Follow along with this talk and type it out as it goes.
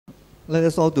Let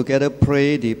us all together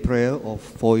pray the prayer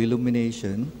for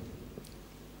illumination.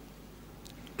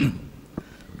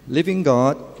 Living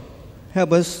God,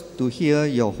 help us to hear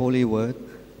your holy word,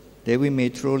 that we may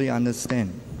truly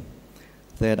understand.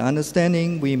 That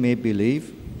understanding we may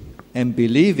believe, and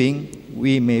believing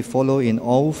we may follow in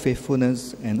all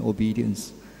faithfulness and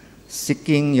obedience,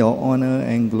 seeking your honor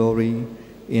and glory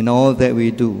in all that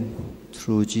we do,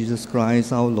 through Jesus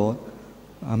Christ our Lord.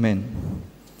 Amen.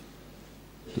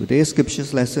 Today's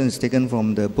scriptures lesson is taken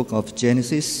from the book of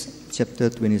Genesis, chapter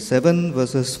 27,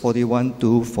 verses 41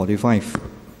 to 45.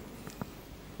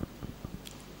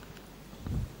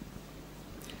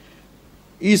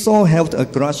 Esau held a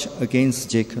grudge against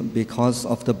Jacob because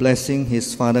of the blessing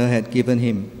his father had given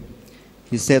him.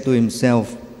 He said to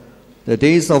himself, "The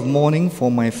days of mourning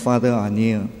for my father are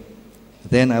near.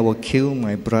 Then I will kill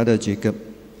my brother Jacob."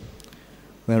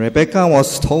 When Rebekah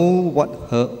was told what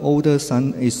her older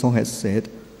son Esau had said,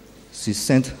 she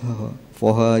sent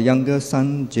for her younger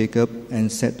son Jacob and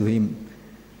said to him,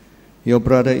 "Your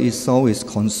brother Esau is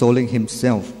consoling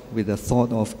himself with the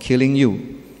thought of killing you.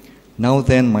 Now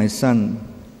then, my son,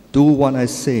 do what I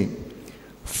say.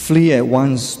 Flee at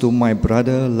once to my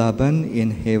brother Laban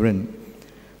in Haran.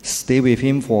 Stay with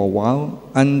him for a while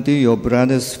until your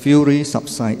brother's fury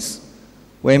subsides.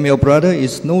 When your brother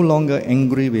is no longer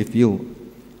angry with you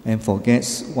and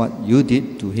forgets what you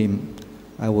did to him,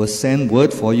 I will send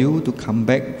word for you to come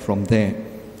back from there.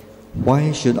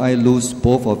 Why should I lose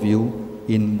both of you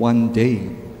in one day?"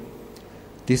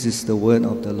 This is the word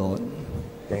of the Lord.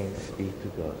 Thanks be to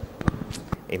God.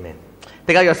 Amen.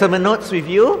 Take out your sermon notes with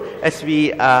you as we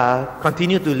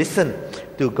continue to listen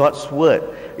to God's word.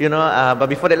 But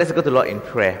before that, let's go to the Lord in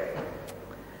prayer.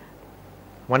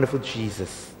 Wonderful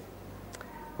Jesus,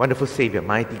 wonderful Savior,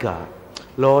 mighty God.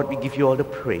 Lord, we give you all the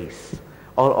praise,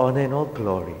 all honor and all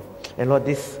glory. And Lord,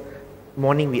 this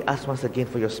morning we ask once again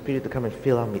for your Spirit to come and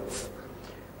fill our midst.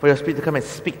 For your Spirit to come and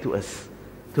speak to us,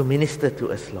 to minister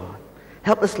to us, Lord.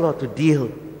 Help us, Lord, to deal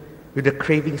with the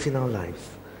cravings in our lives.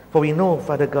 For we know,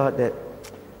 Father God, that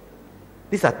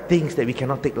these are things that we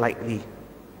cannot take lightly.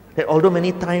 That although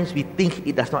many times we think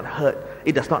it does not hurt,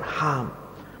 it does not harm,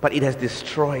 but it has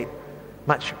destroyed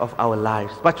much of our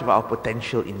lives, much of our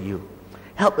potential in you.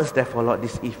 Help us, therefore, Lord,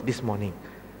 this morning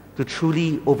to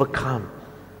truly overcome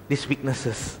these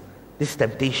weaknesses, this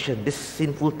temptation, this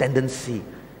sinful tendency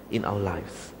in our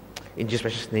lives. In Jesus'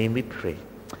 precious name we pray.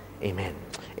 Amen.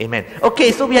 Amen.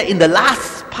 Okay, so we are in the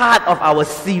last part of our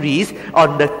series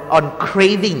on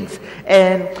cravings,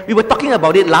 and we were talking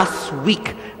about it last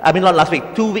week. I mean, not last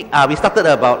week, 2 weeks. We started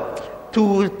about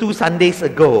two Sundays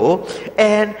ago,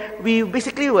 and we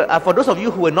basically were, for those of you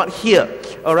who were not here,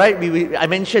 all right, I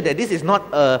mentioned that this is not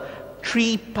a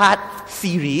 3-part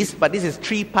series, but this is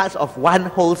 3 parts of one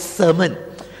whole sermon.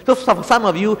 So for some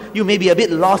of you, you may be a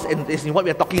bit lost in what we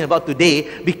are talking about today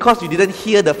because you didn't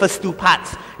hear the first 2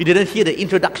 parts. You didn't hear the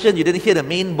introduction, you didn't hear the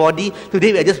main body.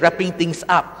 Today we are just wrapping things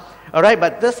up. Alright,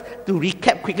 but just to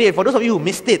recap quickly, and for those of you who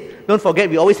missed it, don't forget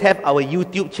we always have our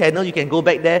YouTube channel. You can go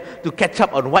back there to catch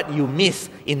up on what you missed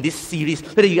in this series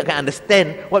so that you can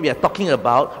understand what we are talking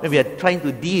about when we are trying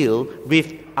to deal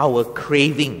with our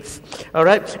cravings.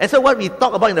 Alright, and so what we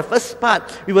talked about in the first part,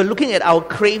 we were looking at our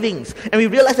cravings, and we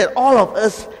realized that all of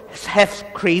us have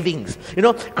cravings.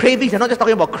 Cravings, I'm not just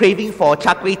talking about craving for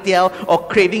char kway teow or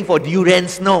craving for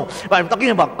durians, no. But I'm talking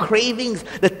about cravings,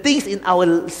 the things in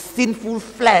our sinful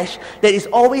flesh that is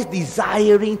always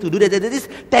desiring to do that. There is this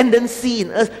tendency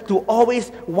in us to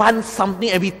always want something,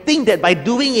 and we think that by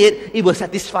doing it, it will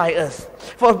satisfy us.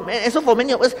 And so for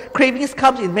many of us, cravings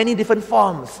comes in many different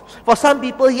forms. For some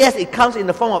people, yes, it comes in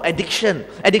the form of addiction.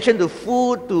 Addiction to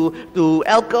food, to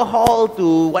alcohol,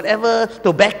 to whatever,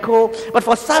 tobacco. But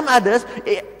for some others,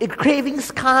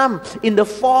 cravings come in the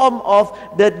form of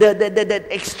that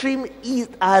extreme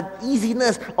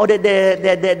easiness, or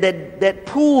that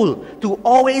pull to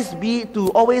always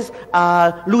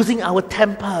losing our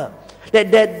temper.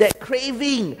 That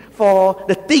craving for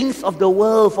the things of the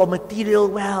world, for material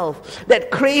wealth,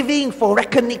 that craving for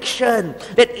recognition,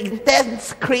 that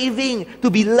intense craving to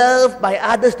be loved by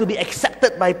others, to be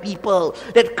accepted by people,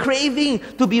 that craving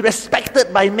to be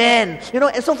respected by men.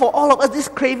 And so for all of us, these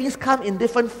cravings come in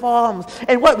different forms.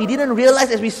 And what we didn't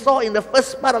realize, as we saw in the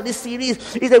first part of this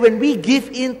series, is that when we give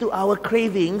in to our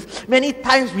cravings, many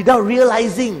times without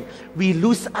realizing, we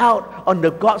lose out on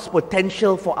the God's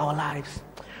potential for our lives.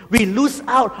 We lose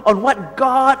out on what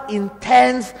God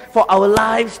intends for our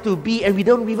lives to be, and we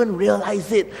don't even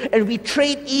realize it. And we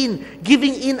trade in,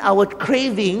 giving in our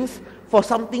cravings for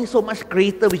something so much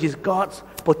greater, which is God's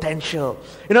potential.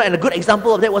 And a good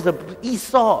example of that was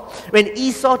Esau. When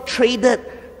Esau traded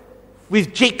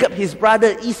With Jacob, his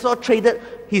brother, Esau traded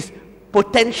his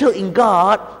potential in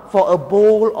God for a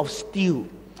bowl of stew.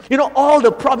 You know, all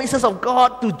the promises of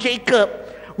God to Jacob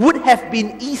would have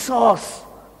been Esau's.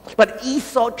 But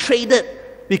Esau traded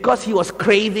because he was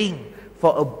craving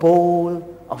for a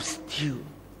bowl of stew.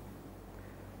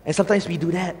 And sometimes we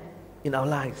do that in our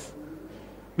lives.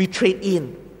 We trade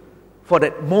in for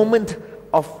that moment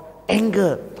of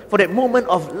anger, for that moment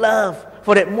of love,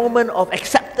 for that moment of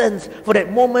acceptance, for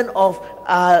that moment of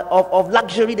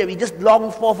luxury that we just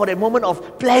long for that moment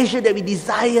of pleasure that we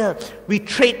desire. We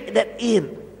trade that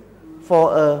in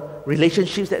for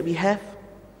relationships that we have,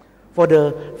 for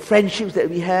the friendships that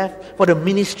we have, for the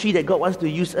ministry that God wants to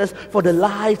use us, for the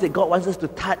lives that God wants us to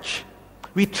touch.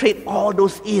 We trade all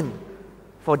those in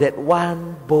for that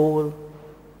one bowl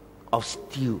of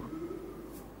stew.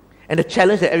 And the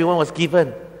challenge that everyone was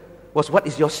given was, what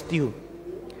is your stew?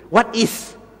 What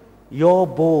is your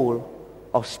bowl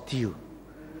of stew?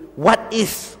 What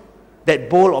is that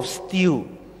bowl of stew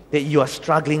that you are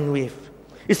struggling with?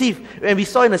 You see, when we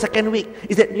saw in the second week,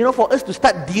 is that, you know, for us to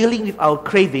start dealing with our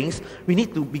cravings, we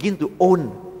need to begin to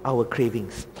own our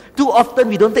cravings. Too often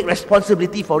we don't take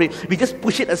responsibility for it. We just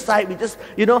push it aside. We just,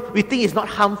 we think it's not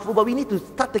harmful, but we need to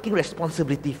start taking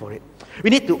responsibility for it.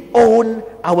 We need to own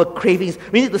our cravings.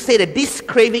 We need to say that this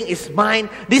craving is mine.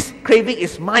 This craving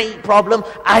is my problem.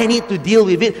 I need to deal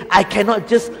with it. I cannot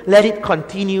just let it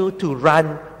continue to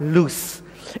run loose.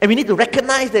 And we need to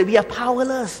recognize that we are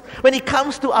powerless. When it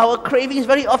comes to our cravings,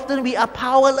 very often we are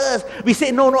powerless. We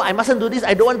say, no, I mustn't do this.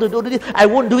 I don't want to do this. I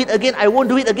won't do it again. I won't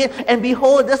do it again. And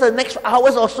behold, just the next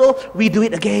hours or so, we do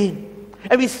it again.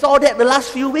 And we saw that the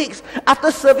last few weeks.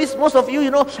 After service, most of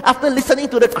you, after listening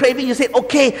to the craving, you said,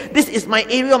 okay, this is my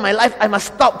area of my life. I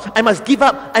must stop. I must give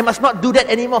up. I must not do that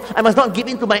anymore. I must not give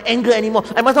in to my anger anymore.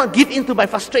 I must not give in to my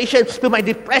frustration, to my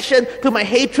depression, to my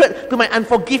hatred, to my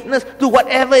unforgiveness, to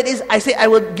whatever it is. I say I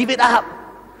will give it up.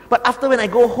 But after, when I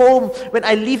go home, when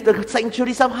I leave the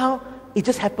sanctuary, somehow, it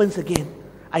just happens again.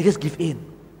 I just give in.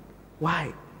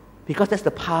 Why? Because that's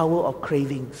the power of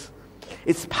cravings.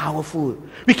 It's powerful.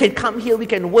 We can come here, we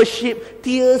can worship,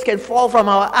 tears can fall from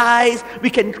our eyes, we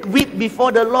can weep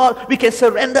before the Lord, we can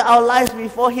surrender our lives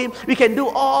before Him, we can do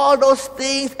all those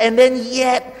things, and then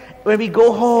yet, when we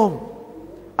go home,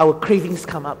 our cravings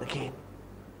come up again.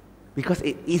 Because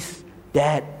it is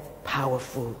that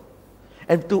powerful.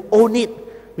 And to own it,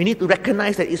 we need to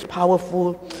recognize that it's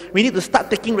powerful. We need to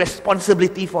start taking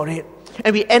responsibility for it.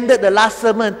 And we ended the last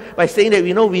sermon by saying that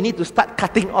we need to start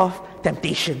cutting off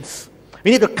temptations. We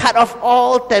need to cut off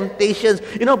all temptations,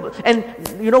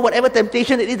 whatever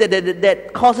temptation it is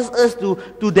that causes us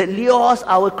to that lures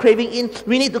our craving in,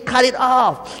 we need to cut it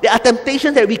off. There are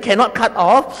temptations that we cannot cut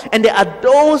off, and there are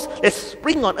those that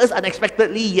spring on us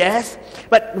unexpectedly, yes,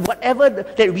 but whatever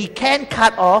that we can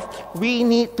cut off, we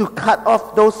need to cut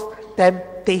off those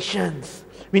temptations.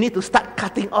 We need to start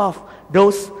cutting off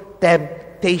those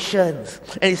temptations,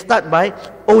 and it starts by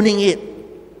owning it.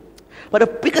 But the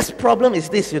biggest problem is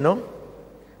this,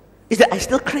 is that I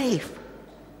still crave.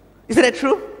 Isn't that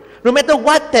true? No matter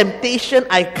what temptation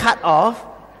I cut off,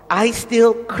 I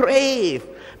still crave.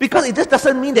 Because it just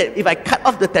doesn't mean that if I cut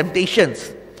off the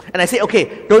temptations and I say,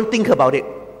 okay, don't think about it.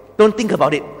 Don't think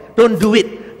about it. Don't do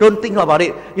it. Don't think about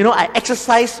it. I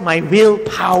exercise my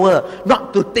willpower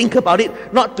not to think about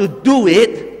it, not to do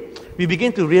it. We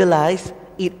begin to realize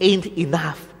it ain't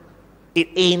enough. It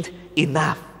ain't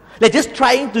enough. Like just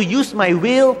trying to use my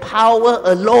willpower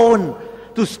alone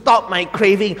to stop my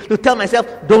craving, to tell myself,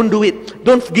 don't do it,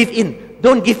 don't give in,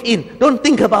 don't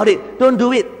think about it, don't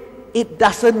do it. It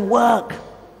doesn't work.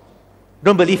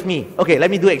 Don't believe me? Okay,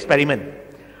 let me do an experiment.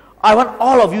 I want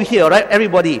all of you here, right?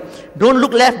 Everybody, don't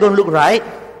look left, don't look right.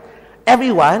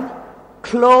 Everyone,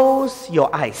 close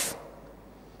your eyes.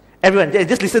 Everyone,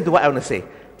 just listen to what I want to say.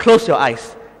 Close your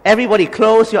eyes. Everybody,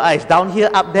 close your eyes. Down here,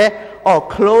 up there, or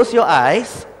close your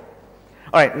eyes.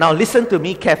 All right, now listen to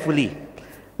me carefully.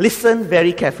 Listen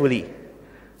very carefully.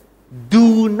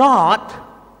 Do not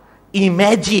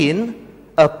imagine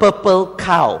a purple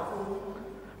cow.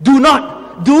 Do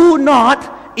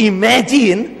not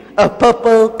imagine a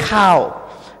purple cow.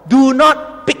 Do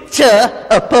not picture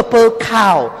a purple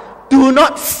cow. Do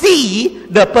not see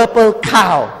the purple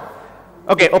cow.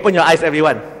 Okay, open your eyes,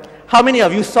 everyone. How many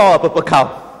of you saw a purple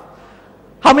cow?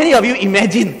 How many of you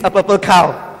imagine a purple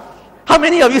cow? How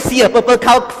many of you see a purple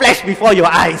cow flash before your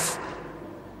eyes?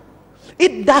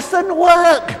 It doesn't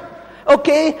work.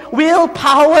 Okay?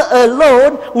 Willpower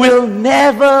alone will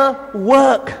never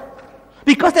work.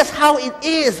 Because that's how it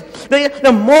is.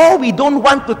 The more we don't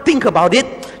want to think about it,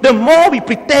 the more we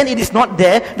pretend it is not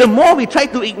there, the more we try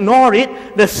to ignore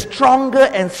it, the stronger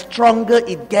and stronger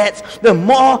it gets, the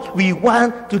more we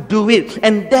want to do it.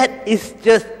 And that is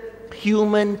just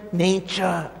human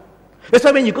nature. That's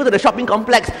why when you go to the shopping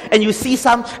complex and you see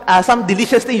some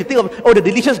delicious thing, you think of, oh, the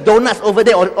delicious donuts over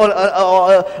there, or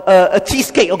a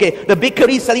cheesecake. Okay, the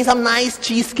bakery is selling some nice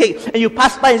cheesecake, and you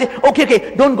pass by and say,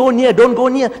 okay, don't go near.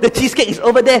 The cheesecake is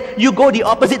over there. You go the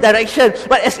opposite direction.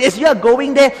 But as you are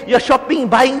going there, you are shopping,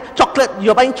 buying chocolate.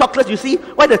 You are buying chocolates. You see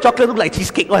why the chocolate look like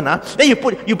cheesecake one? Then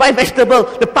you buy vegetable.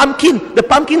 The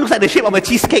pumpkin looks like the shape of a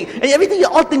cheesecake, and everything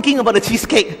you're all thinking about the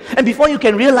cheesecake. And before you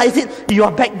can realize it, you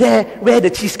are back there where the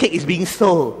cheesecake is being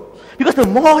sold. Because the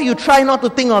more you try not to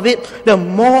think of it, the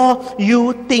more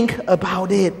you think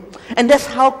about it. And that's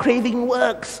how craving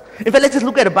works. In fact, let's just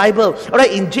look at the Bible.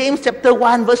 Alright, in James chapter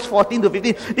 1, verse 14 to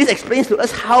 15, this explains to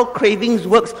us how cravings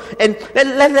works. And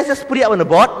let's just put it up on the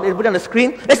board, let's put it on the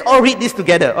screen. Let's all read this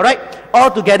together, alright?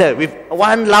 All together with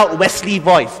one loud Wesley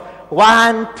voice.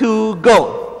 1, 2,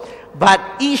 go. But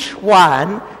each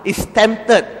one is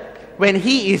tempted when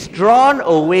he is drawn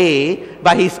away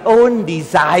by his own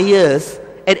desires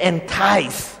and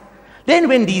enticed. Then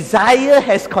when desire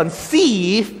has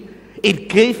conceived, it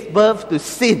gives birth to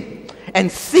sin.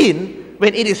 And sin,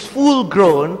 when it is full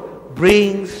grown,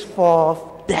 brings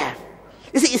forth death.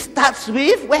 You see, it starts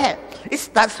with where? It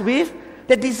starts with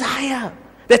the desire.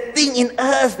 The thing in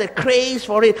us that craves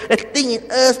for it. The thing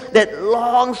in us that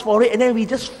longs for it. And then we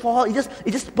just fall. It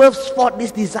just births forth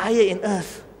this desire in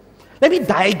us. Let me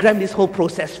diagram this whole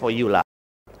process for you, lah.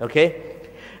 Okay?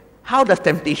 How does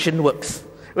temptation works?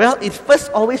 Well, it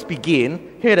first always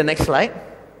begin. Here, the next slide.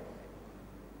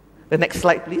 The next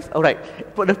slide, please. All right.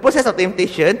 For the process of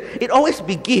temptation, it always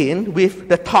begins with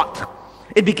the thought.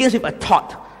 It begins with a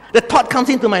thought. The thought comes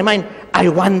into my mind. I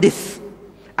want this.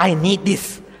 I need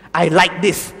this. I like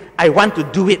this. I want to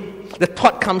do it. The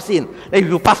thought comes in. Like if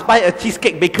you pass by a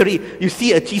cheesecake bakery, you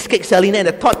see a cheesecake selling there, and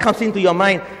the thought comes into your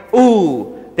mind.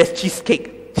 Ooh, there's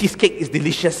cheesecake. Cheesecake is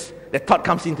delicious. The thought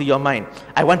comes into your mind.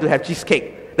 I want to have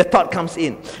cheesecake. The thought comes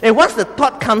in. And once the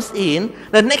thought comes in,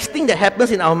 the next thing that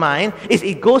happens in our mind is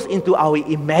it goes into our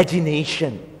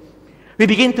imagination. We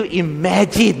begin to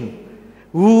imagine,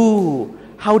 ooh,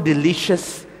 how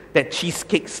delicious that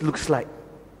cheesecake looks like.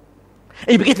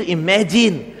 And you begin to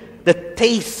imagine the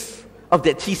taste of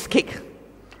that cheesecake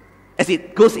as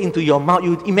it goes into your mouth.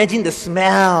 You imagine the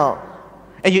smell.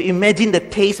 And you imagine the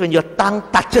taste when your tongue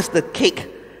touches the cake.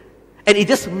 And it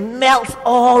just melts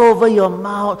all over your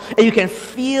mouth. And you can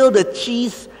feel the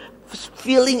cheese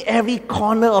filling every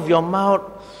corner of your mouth.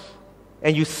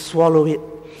 And you swallow it.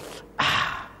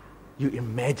 You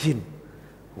imagine.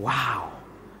 Wow.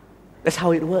 That's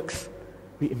how it works.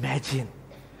 We imagine.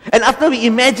 And after we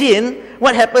imagine,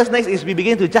 what happens next is we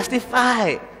begin to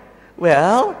justify.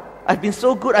 Well, I've been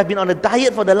so good. I've been on a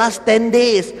diet for the last 10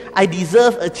 days. I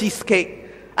deserve a cheesecake.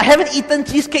 I haven't eaten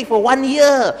cheesecake for 1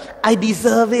 year. I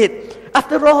deserve it.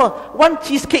 After all, one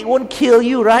cheesecake won't kill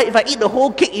you, right? If I eat the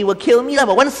whole cake, it will kill me.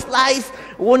 But one slice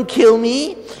won't kill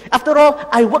me. After all,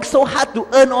 I work so hard to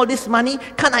earn all this money.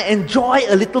 Can't I enjoy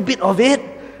a little bit of it?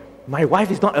 My wife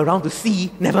is not around to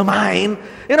see. Never mind.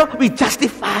 You know, we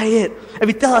justify it. And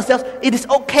we tell ourselves, it is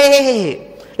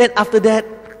okay. Then after that,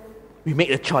 we make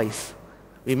the choice.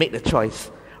 We make the choice.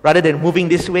 Rather than moving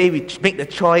this way, we make the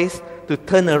choice to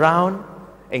turn around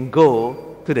and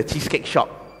go to the cheesecake shop.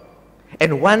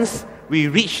 And once we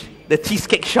reach the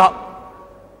cheesecake shop,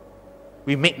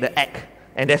 we make the act.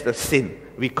 And that's the sin.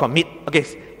 We commit. Okay,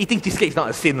 eating cheesecake is not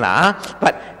a sin,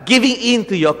 but giving in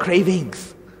to your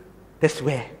cravings, that's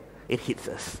where it hits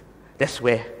us. That's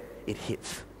where it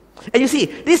hits. And you see,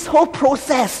 this whole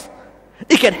process,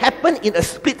 it can happen in a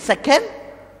split second,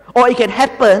 or it can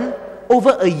happen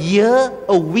over a year,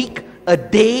 a week, a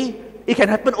day. It can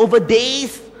happen over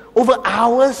days, over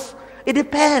hours. It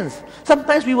depends.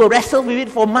 Sometimes we will wrestle with it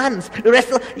for months. We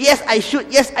wrestle, yes, I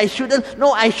should, yes, I shouldn't,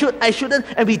 no, I shouldn't,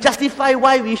 and we justify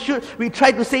why we should. We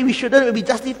try to say we shouldn't, and we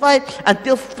justify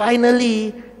until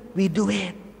finally we do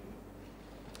it.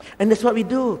 And that's what we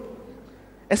do.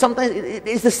 And sometimes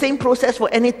it's the same process for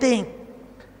anything.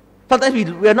 Sometimes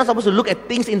we are not supposed to look at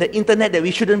things in the internet that we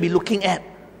shouldn't be looking at.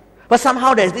 But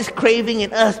somehow there's this craving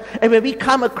in us. And when we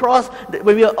come across,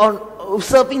 when we are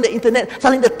surfing the internet,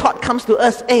 suddenly the thought comes to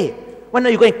us, hey, when are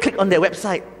you going to click on that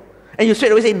website? And you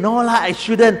straight away say, no lah, I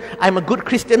shouldn't. I'm a good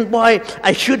Christian boy.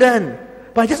 I shouldn't.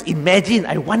 But I just imagine,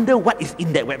 I wonder what is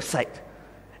in that website.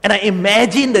 And I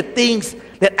imagine the things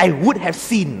that I would have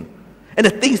seen. And the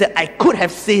things that I could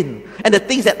have seen. And the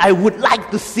things that I would like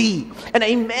to see. And I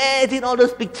imagine all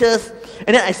those pictures.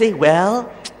 And then I say, well,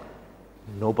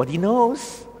 nobody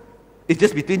knows. It's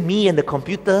just between me and the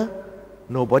computer.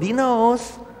 Nobody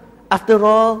knows. After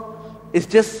all, it's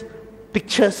just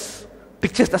pictures.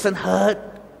 Pictures doesn't hurt.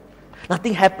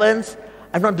 Nothing happens.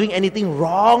 I'm not doing anything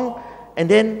wrong. And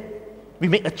then we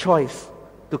make a choice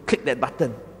to click that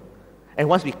button. And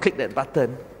once we click that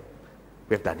button,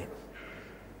 we've done it.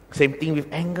 Same thing with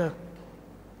anger.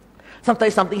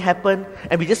 Sometimes something happens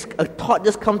and a thought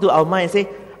just comes to our mind and say,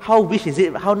 how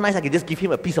nice I can just give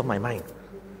him a piece of my mind.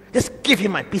 Just give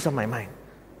him my piece of my mind.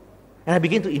 And I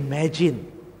begin to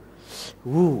imagine,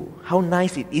 ooh, how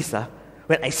nice it is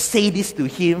when I say this to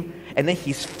him and then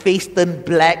his face turns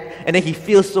black and then he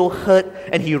feels so hurt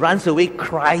and he runs away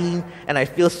crying and I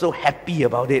feel so happy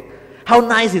about it. How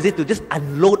nice is it to just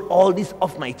unload all this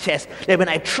off my chest, that when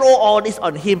I throw all this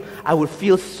on him, I would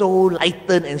feel so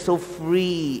lightened and so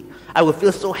free. I would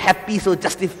feel so happy, so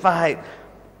justified.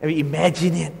 And we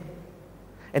imagine it.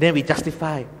 And then we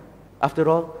justify. After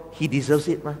all, he deserves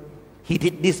it. He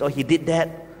did this or he did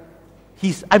that.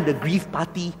 I'm the grief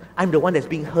party. I'm the one that's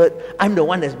being hurt. I'm the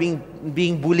one that's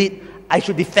being bullied. I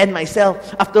should defend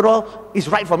myself. After all, it's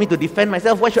right for me to defend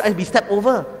myself. Why should I be stepped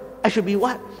over? I should be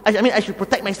what? I should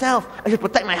protect myself. I should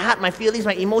protect my heart, my feelings,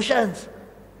 my emotions.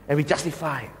 And we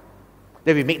justify.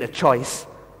 Then we make the choice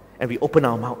and we open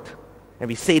our mouth and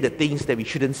we say the things that we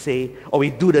shouldn't say, or we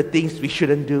do the things we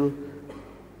shouldn't do.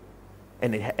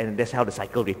 And that's how the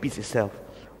cycle repeats itself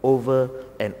over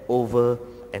and over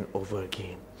and over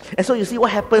again. And so you see, what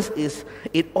happens is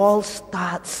it all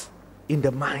starts in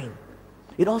the mind.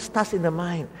 It all starts in the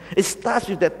mind. It starts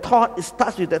with that thought. It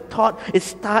starts with that thought. It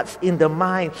starts in the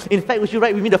mind. In fact, what you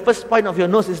write with me, the first point of your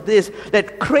notes is this,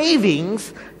 that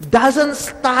cravings doesn't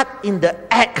start in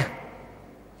the act,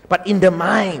 but in the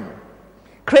mind.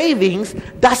 Cravings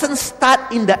doesn't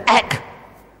start in the act,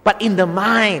 but in the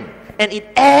mind. And it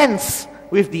ends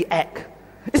with the act.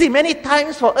 You see, many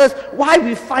times for us, why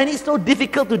we find it so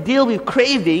difficult to deal with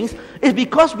cravings is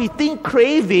because we think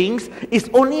cravings is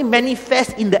only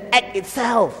manifest in the act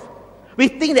itself. We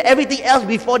think that everything else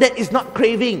before that is not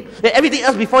craving, that everything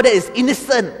else before that is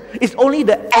innocent. It's only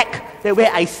the act that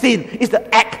where I sin. It's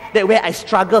the act that where I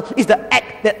struggle. It's the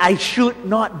act that I should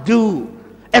not do.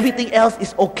 Everything else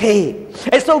is okay.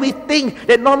 And so we think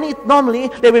that normally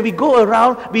that when we go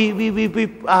around, we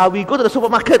go to the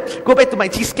supermarket. Go back to my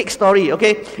cheesecake story,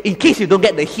 okay? In case you don't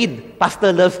get the hint,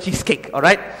 Pastor loves cheesecake,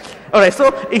 alright? Alright, so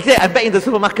I'm back in the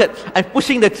supermarket. I'm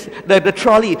pushing the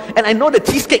trolley, and I know the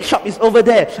cheesecake shop is over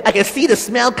there. I can see the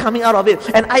smell coming out of it,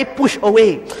 and I push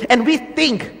away. And we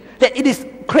think that it is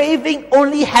craving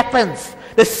only happens.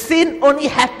 The sin only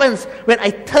happens when I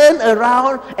turn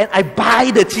around and I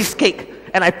buy the cheesecake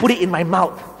and I put it in my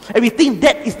mouth. And we think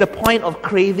that is the point of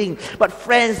craving. But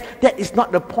friends, that is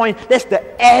not the point. That's the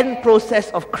end process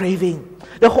of craving.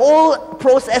 The whole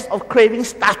process of craving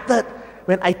started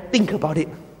when I think about it.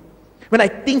 When I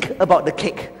think about the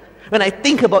cake. When I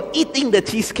think about eating the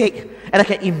cheesecake. And I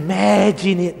can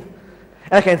imagine it.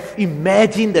 And I can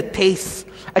imagine the taste.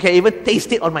 I can even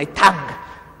taste it on my tongue.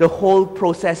 The whole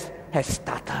process has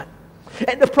started.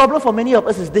 And the problem for many of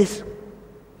us is this.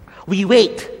 We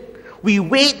wait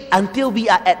until we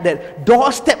are at the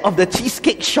doorstep of the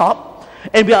cheesecake shop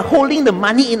and we are holding the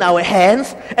money in our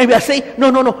hands and we are saying,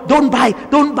 no, don't buy.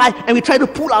 And we try to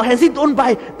pull our hands, say, don't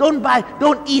buy,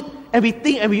 don't eat. And we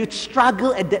think and we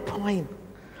struggle at that point.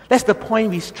 That's the point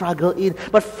we struggle in.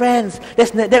 But friends,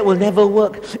 that will never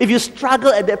work. If you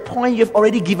struggle at that point, you've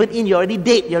already given in, you're already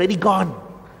dead, you're already gone.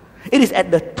 It is at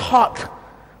the thought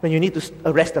when you need to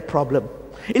arrest the problem.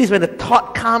 It is when the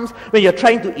thought comes, when you're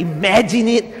trying to imagine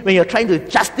it, when you're trying to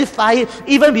justify it.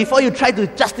 Even before you try to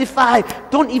justify,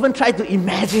 don't even try to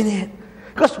imagine it.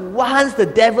 Because once the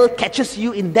devil catches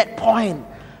you in that point,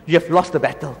 you have lost the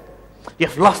battle. You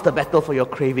have lost the battle for your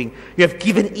craving. You have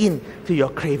given in to your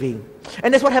craving.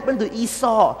 And that's what happened to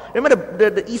Esau.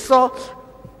 Remember the Esau?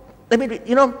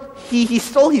 He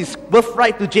sold his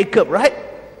birthright to Jacob, right?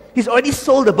 He's already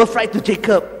sold the birthright to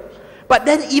Jacob. But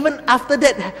then even after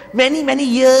that, many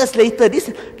years later,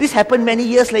 this happened many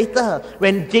years later,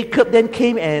 when Jacob then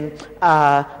came and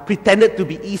pretended to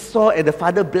be Esau, and the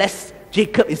father blessed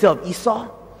Jacob instead of Esau.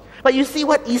 But you see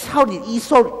how did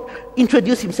Esau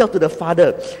introduce himself to the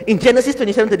father? In Genesis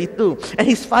 27:32, and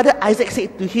his father Isaac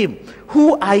said to him,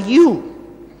 "Who are you?"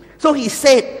 So he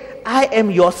said, "I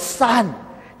am your son,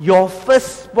 your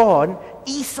firstborn,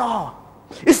 Esau."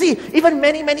 You see, even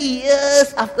many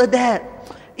years after that,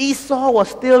 Esau was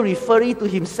still referring to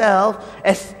himself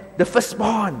as the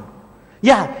firstborn.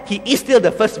 Yeah, he is still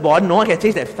the firstborn. No one can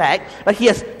change that fact. But he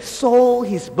has sold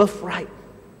his birthright.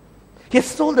 He has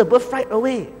sold the birthright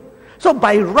away. So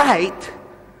by right,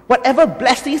 whatever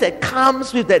blessings that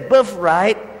comes with that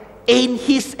birthright, ain't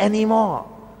his anymore.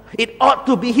 It ought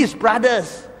to be his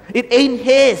brother's. It ain't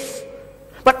his.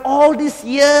 But all these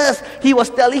years, he was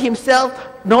telling himself,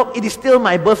 no, it is still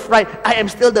my birthright. I am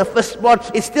still the firstborn.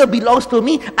 It still belongs to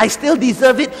me. I still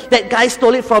deserve it. That guy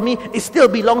stole it from me. It still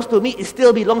belongs to me. It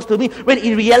still belongs to me. When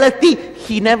in reality,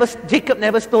 Jacob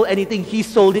never stole anything. He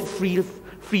sold it freely.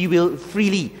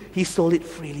 He sold it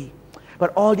freely.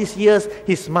 But all these years,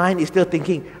 his mind is still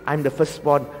thinking, I'm the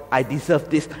firstborn. I deserve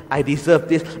this. I deserve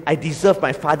this. I deserve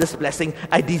my father's blessing.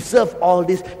 I deserve all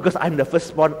this because I'm the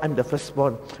firstborn. I'm the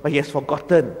firstborn. But he has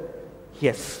forgotten. He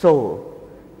has sold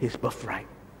his birthright.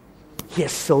 He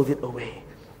has sold it away.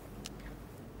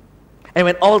 And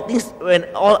after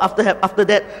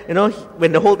that,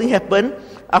 when the whole thing happened,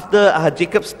 after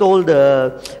Jacob stole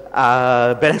the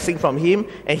blessing from him,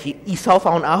 and Esau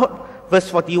found out, verse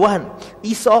 41,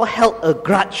 Esau held a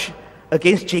grudge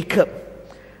against Jacob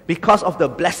because of the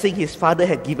blessing his father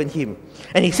had given him.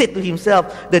 And he said to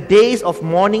himself, the days of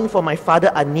mourning for my father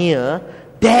are near,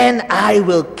 then I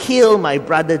will kill my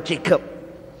brother Jacob.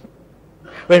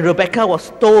 When Rebekah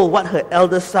was told what her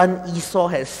eldest son Esau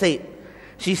had said,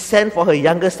 she sent for her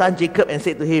younger son Jacob and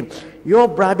said to him, your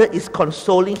brother is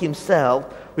consoling himself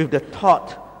with the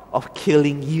thought of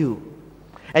killing you.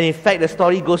 And in fact, the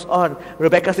story goes on.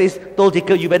 Rebekah told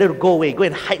Jacob, you better go away, go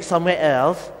and hide somewhere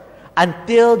else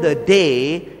until the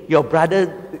day your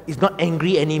brother is not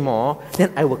angry anymore,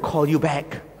 then I will call you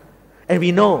back. And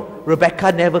we know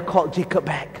Rebekah never called Jacob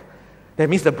back. That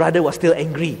means the brother was still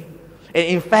angry. And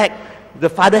in fact, the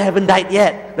father haven't died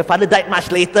yet. The father died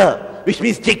much later, which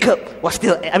means Esau was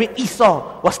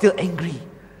still angry.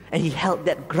 And he held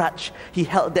that grudge. He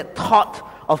held that thought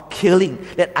of killing,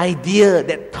 that idea,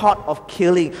 that thought of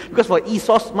killing. Because for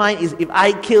Esau's mind is, if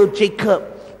I kill Jacob,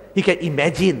 he can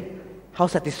imagine how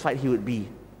satisfied he would be,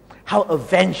 how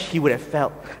avenged he would have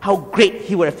felt, how great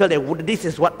he would have felt that this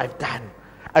is what I've done.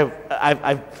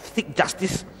 I've seek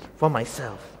justice for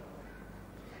myself.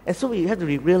 And so we have to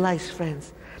realize,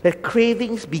 friends, that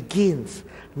cravings begins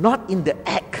not in the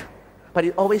act, but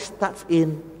it always starts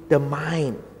in the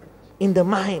mind. In the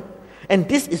mind. And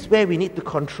this is where we need to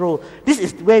control. This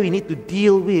is where we need to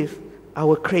deal with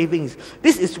our cravings.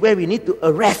 This is where we need to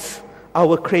arrest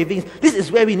our cravings. This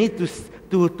is where we need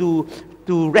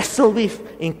to wrestle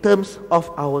with in terms of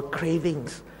our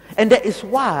cravings. And that is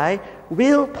why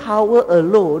willpower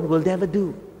alone will never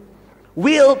do.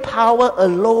 Willpower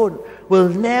alone will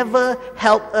never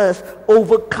help us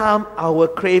overcome our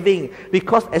craving.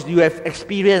 Because as you have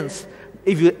experienced,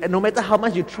 no matter how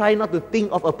much you try not to think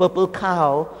of a purple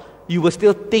cow, you will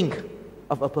still think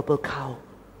of a purple cow.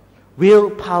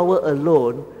 Willpower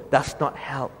alone does not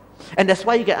help. And that's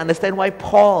why you can understand why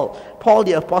Paul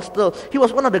the apostle, he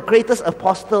was one of the greatest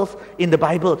apostles in the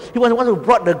Bible. He was the one who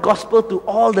brought the gospel to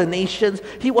all the nations.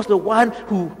 He was the one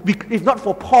who, if not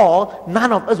for Paul,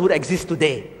 none of us would exist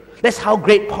today. That's how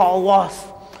great Paul was.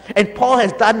 And Paul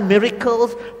has done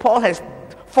miracles. Paul has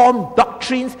formed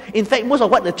doctrines. In fact, most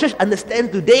of what the church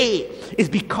understands today is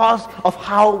because of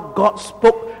how God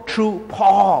spoke through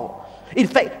Paul. In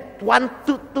fact, one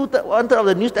third of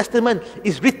the New Testament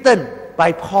is written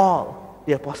by Paul,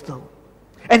 the apostle.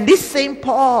 And this same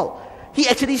Paul, he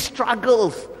actually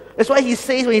struggles. That's why he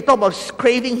says, when he talks about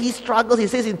craving, he struggles. He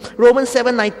says in Romans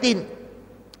 7:19,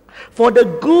 for the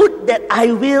good that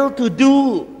I will to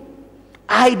do,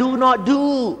 I do not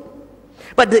do.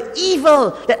 But the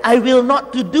evil that I will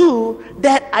not to do,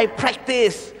 that I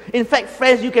practice. In fact,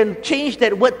 friends, you can change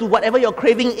that word to whatever your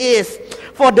craving is.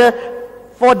 For the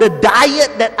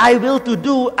diet that I will to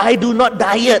do, I do not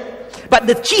diet. But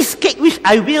the cheesecake which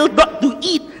I will not to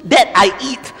eat, that I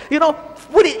eat.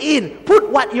 Put it in. Put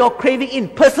what you're craving in.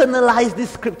 Personalize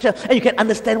this scripture, and you can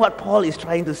understand what Paul is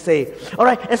trying to say.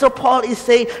 Alright, and so Paul is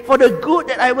saying, for the good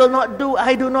that I will not do,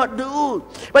 I do not do.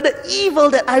 But the evil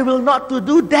that I will not to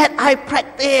do, that I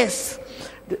practice.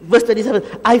 Verse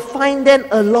 27, I find then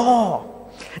a law,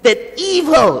 that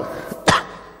evil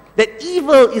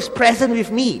is present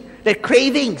with me. That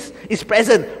cravings is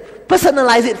present.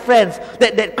 Personalize it, friends.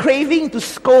 That craving to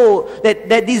scold, that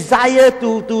desire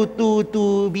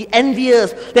to be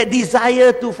envious, that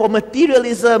desire for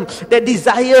materialism, that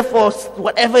desire for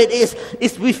whatever it is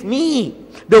with me,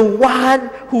 the one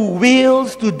who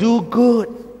wills to do good.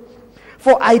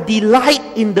 For I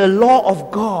delight in the law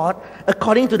of God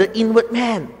according to the inward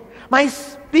man. My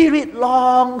spirit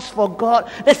longs for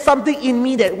God. There's something in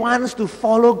me that wants to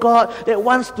follow God, that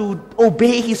wants to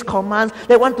obey His commands,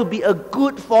 that wants to be a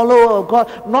good follower of God,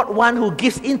 not one who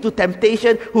gives into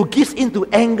temptation, who gives into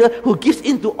anger, who gives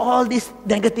into all these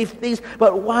negative things,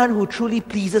 but one who truly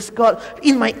pleases God.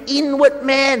 In my inward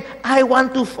man, I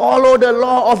want to follow the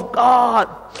law of God.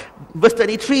 Verse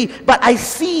 23, but I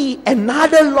see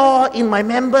another law in my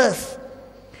members,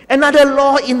 another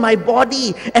law in my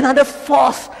body, another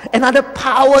force, another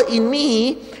power in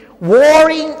me,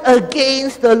 warring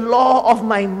against the law of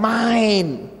my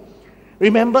mind.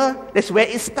 Remember, that's where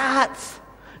it starts.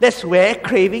 That's where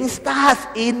craving starts,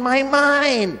 in my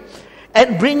mind.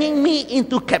 And bringing me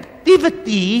into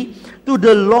captivity to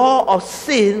the law of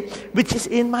sin, which is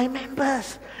in my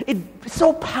members. It's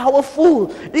so powerful.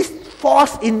 This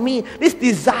force in me, this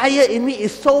desire in me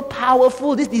is so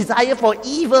powerful. This desire for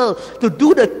evil, to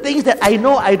do the things that I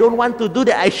know I don't want to do,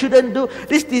 that I shouldn't do.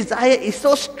 This desire is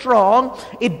so strong,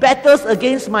 it battles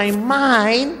against my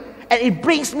mind, and it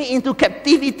brings me into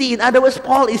captivity. In other words,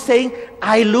 Paul is saying,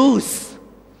 I lose.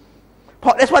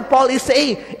 That's what Paul is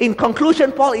saying. In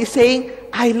conclusion, Paul is saying,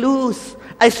 I lose.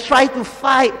 I try to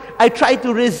fight, I try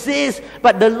to resist,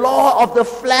 but the law of the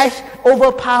flesh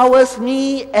overpowers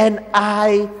me and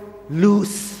I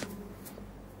lose.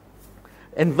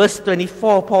 In verse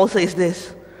 24, Paul says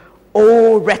this,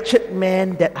 "O wretched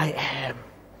man that I am,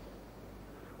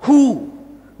 who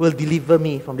will deliver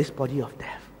me from this body of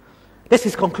death?" That's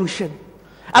his conclusion.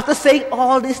 After saying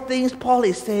all these things, Paul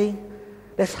is saying,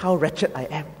 that's how wretched I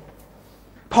am.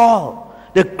 Paul,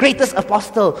 the greatest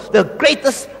apostle, the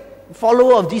greatest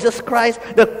follower of Jesus Christ,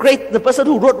 the person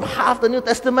who wrote half the New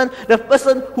Testament, the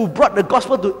person who brought the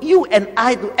gospel to you and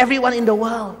I, to everyone in the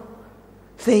world,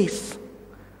 says,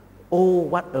 "Oh,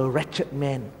 what a wretched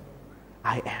man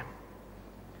I am."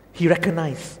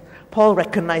 Paul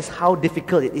recognized how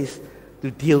difficult it is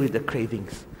to deal with the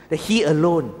cravings, that he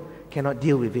alone cannot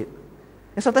deal with it.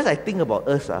 And sometimes I think about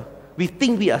us, we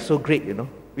think we are so great,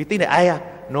 We think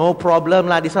that, no problem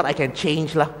lah, this one I can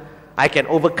change lah. I can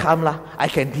overcome lah. I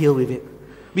can deal with it.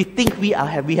 We think we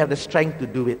have the strength to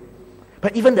do it.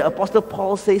 But even the Apostle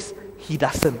Paul says he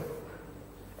doesn't.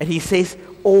 And he says,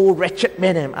 "Oh, wretched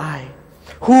man am I.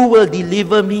 Who will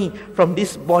deliver me from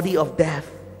this body of death?"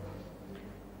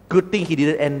 Good thing he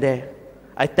didn't end there.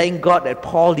 I thank God that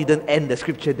Paul didn't end the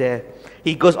scripture there.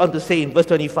 He goes on to say in verse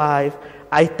 25,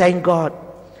 "I thank God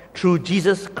through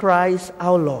Jesus Christ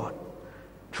our Lord."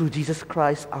 Through Jesus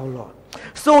Christ our Lord.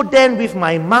 "So then with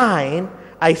my mind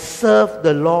I serve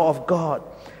the law of God,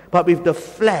 but with the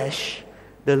flesh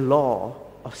the law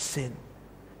of sin."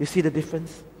 You see the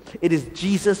difference? It is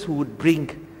Jesus who would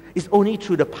bring. It's only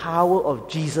through the power of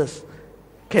Jesus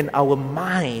can our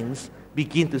minds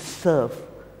begin to serve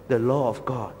the law of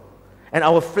God. And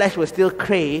our flesh will still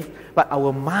crave, but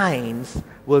our minds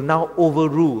will now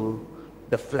overrule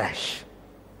the flesh.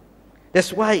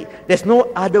 That's why there's no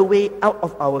other way out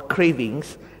of our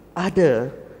cravings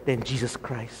other than Jesus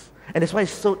Christ. And that's why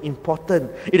it's so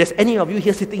important. If there's any of you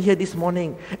here sitting here this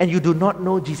morning and you do not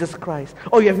know Jesus Christ,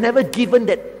 or you have never taken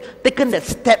that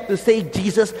step to say,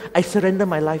 "Jesus, I surrender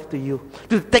my life to you."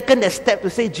 To taken that step to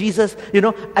say, "Jesus,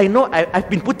 I know I've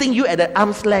been putting you at an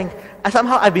arm's length.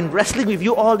 Somehow I've been wrestling with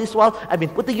you all this while. I've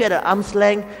been putting you at an arm's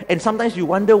length, and sometimes you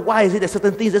wonder why is it that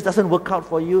certain things just doesn't work out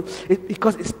for you."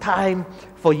 Because it's time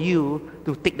for you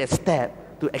to take that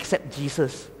step to accept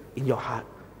Jesus in your heart,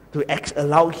 to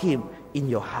allow Him in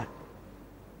your heart.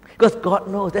 Because God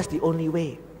knows that's the only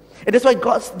way. And that's why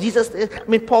Paul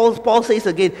says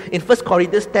again in 1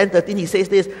 Corinthians 10:13, he says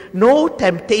this, "No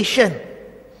temptation,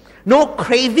 no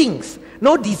cravings,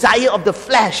 no desire of the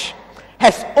flesh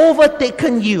has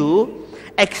overtaken you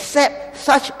except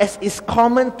such as is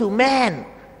common to man."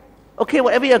 Okay,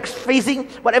 whatever you're facing,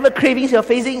 whatever cravings you're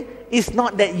facing is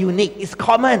not that unique, it's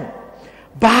common.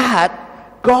 But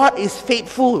God is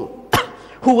faithful,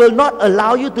 who will not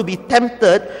allow you to be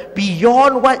tempted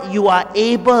beyond what you are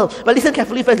able. But listen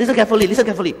carefully first, listen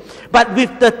carefully. But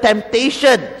with the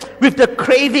temptation, with the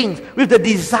cravings, with the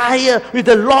desire, with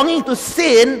the longing to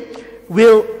sin,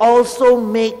 will also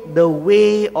make the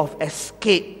way of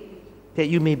escape that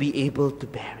you may be able to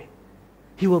bear it.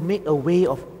 He will make a way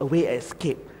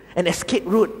escape, an escape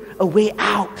route, a way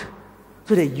out,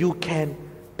 so that you can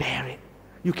bear it.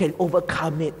 You can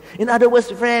overcome it. In other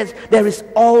words, friends, there is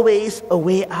always a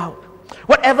way out.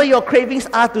 Whatever your cravings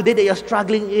are today that you're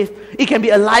struggling with, it can be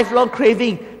a lifelong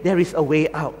craving. There is a way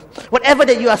out. Whatever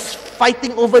that you are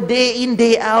fighting over day in,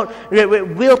 day out,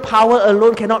 willpower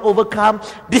alone cannot overcome,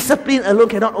 discipline alone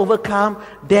cannot overcome,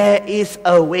 there is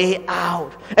a way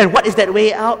out. And what is that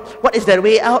way out? What is that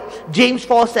way out? James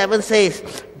 4:7 says,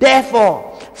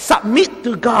 "Therefore, submit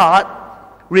to God,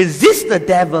 resist the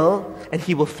devil, and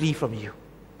he will flee from you."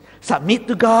 Submit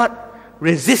to God,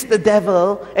 resist the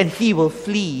devil, and he will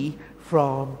flee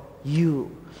from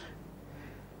you.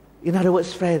 In other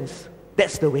words, friends,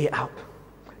 that's the way out.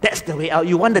 That's the way out.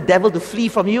 You want the devil to flee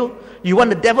from you? You want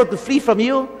the devil to flee from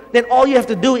you? Then all you have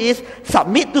to do is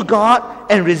submit to God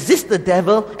and resist the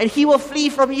devil, and he will flee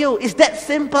from you. It's that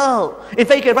simple. In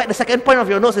fact, you can write the second point of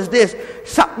your notes is this: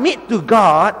 submit to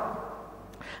God,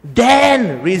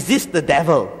 then resist the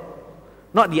devil.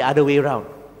 Not the other way around.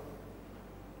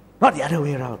 Not the other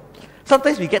way around.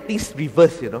 Sometimes we get things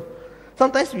reversed,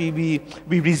 Sometimes we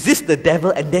resist the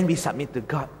devil and then we submit to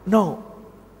God. No.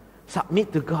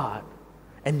 Submit to God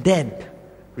and then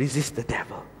resist the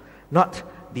devil. Not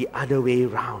the other way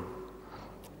around.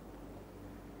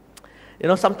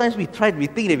 Sometimes we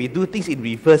think that we do things in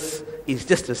reverse, it's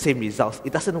just the same results.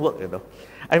 It doesn't work,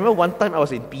 I remember one time I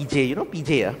was in PJ.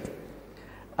 PJ,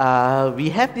 we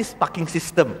have this parking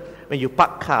system. When you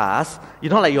park cars,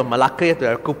 like your Malacca, you have to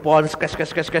have a coupon,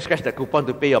 scratch the coupon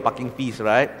to pay your parking fees,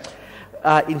 right?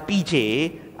 In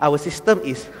PJ, our system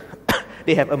is,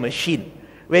 they have a machine,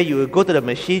 where you go to the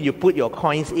machine, you put your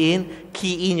coins in,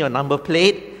 key in your number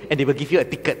plate, and they will give you a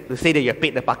ticket to say that you have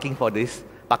paid the parking for this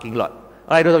parking lot.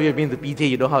 Alright, those of you who have been to PJ,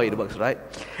 you know how it works, right?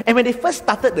 And when they first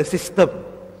started the system,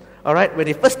 when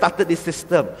they first started this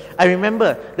system, I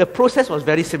remember the process was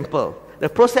very simple. The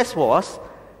process was,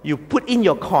 you put in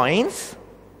your coins,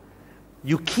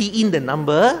 you key in the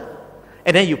number,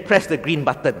 and then you press the green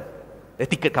button. The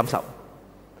ticket comes out.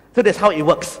 So that's how it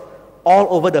works.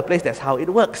 All over the place, that's how it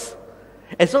works.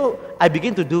 And so I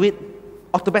begin to do it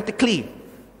automatically.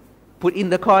 Put in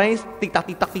the coins, tick-tock,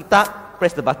 tick-tock, tick-tock,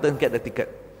 press the button, get the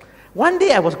ticket. One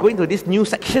day I was going to this new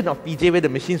section of PJ where the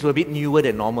machines were a bit newer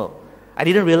than normal. I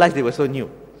didn't realize they were so new.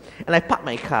 And I parked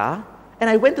my car, and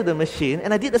I went to the machine,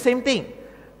 and I did the same thing.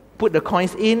 Put the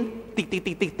coins in, tick, tick,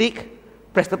 tick, tick,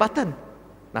 tick, press the button.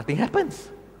 Nothing happens.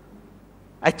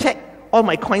 I checked, all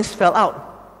my coins fell out.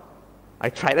 I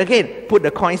tried again, put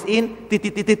the coins in, tick,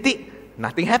 tick, tick, tick, tick,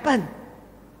 nothing happened.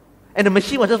 And the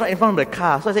machine was just right in front of the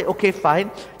car. So I said, okay,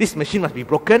 fine, this machine must be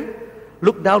broken.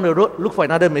 Look down the road, look for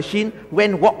another machine,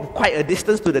 walk quite a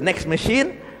distance to the next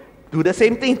machine, do the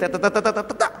same thing,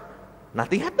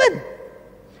 nothing happened.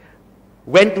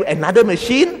 Went to another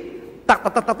machine,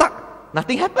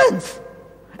 nothing happens.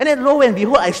 And then lo and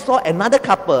behold, I saw another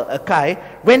couple, a guy,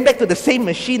 went back to the same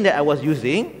machine that I was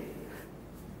using.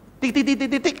 Tick, tick, tick,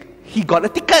 tick, tick, tick. He got a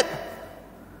ticket.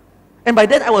 And by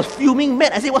then I was fuming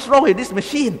mad. I said, what's wrong with this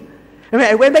machine? And when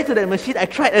I went back to that machine, I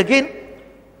tried again.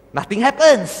 Nothing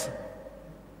happens.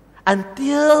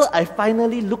 Until I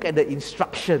finally look at the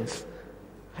instructions.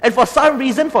 And for some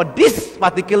reason, for this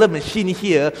particular machine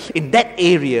here, in that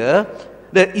area,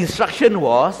 the instruction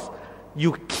was,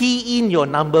 you key in your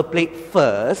number plate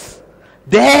first,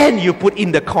 then you put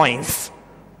in the coins.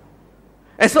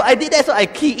 And so I did that, so I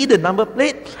key in the number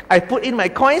plate, I put in my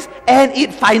coins, and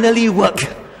it finally worked.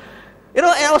 And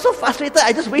I was so frustrated,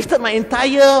 I just wasted my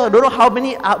entire, don't know how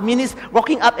many minutes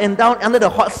walking up and down under the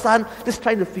hot sun, just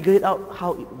trying to figure it out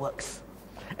how it works.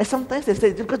 And sometimes they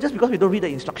say, just because we don't read the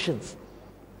instructions.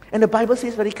 And the Bible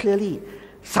says very clearly,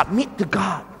 submit to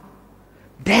God,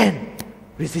 then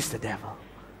resist the devil.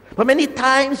 But many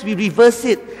times we reverse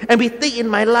it, and we think in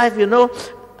my life,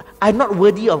 I'm not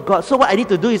worthy of God. So what I need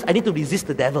to do is I need to resist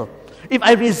the devil. If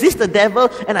I resist the devil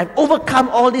and I've overcome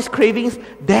all these cravings,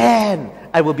 then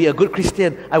I will be a good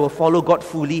Christian. I will follow God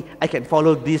fully. I can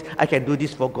follow this. I can do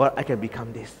this for God. I can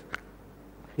become this.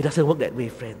 It doesn't work that way,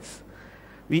 friends.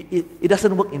 It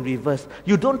doesn't work in reverse.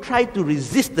 You don't try to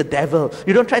resist the devil.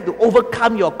 You don't try to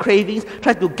overcome your cravings,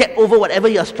 try to get over whatever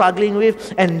you're struggling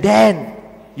with, and then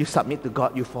you submit to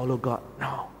God, you follow God.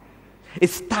 No.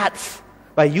 It starts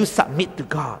by you submit to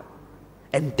God,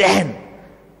 and then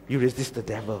you resist the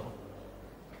devil.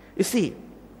 You see,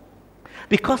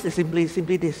 because it's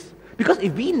simply this. Because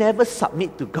if we never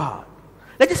submit to God,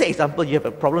 let's just say, example, you have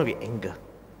a problem with anger.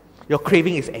 Your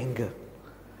craving is anger.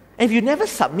 And if you never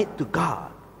submit to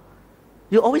God,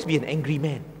 you'll always be an angry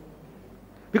man.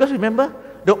 Because remember,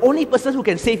 the only person who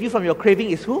can save you from your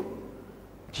craving is who?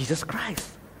 Jesus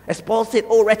Christ. As Paul said,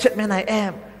 oh, wretched man I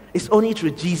am. It's only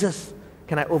through Jesus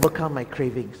can I overcome my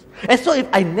cravings. And so if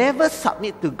I never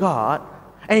submit to God,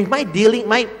 and if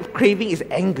my craving is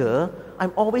anger,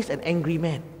 I'm always an angry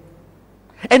man.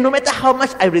 And no matter how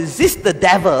much I resist the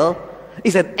devil,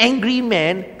 it's an angry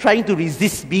man trying to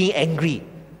resist being angry.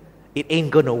 It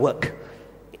ain't gonna work.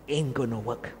 It ain't gonna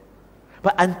work.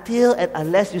 But until and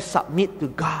unless you submit to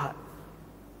God,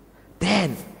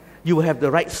 then you will have the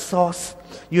right source,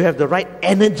 you have the right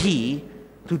energy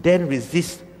to then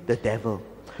resist the devil.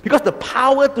 Because the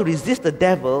power to resist the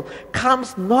devil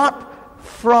comes not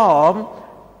from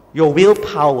your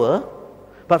willpower,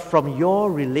 but from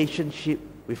your relationship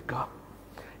with God.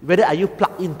 Whether are you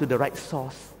plugged into the right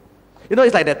source?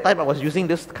 It's like that time I was using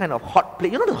this kind of hot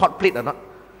plate. You know the hot plate or not?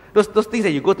 Those things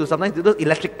that you go to sometimes, those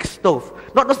electric stove,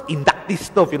 not those inductive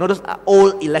stove, those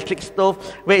old electric stove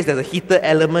where there's a heater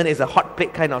element, it's a hot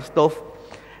plate kind of stove.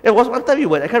 There was one time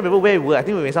I can't remember where we were, I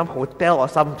think we were in some hotel or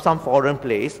some foreign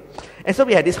place, and so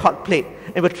we had this hot plate,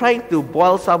 and we're trying to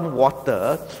boil some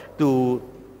water to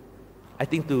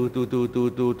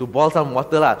boil some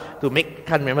water to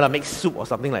make soup or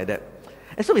something like that.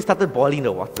 And so we started boiling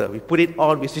the water. We put it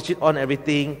on, we switched it on,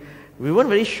 everything. We weren't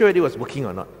very sure it was working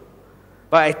or not.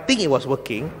 But I think it was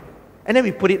working. And then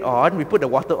we put it on, we put the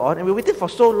water on, and we waited for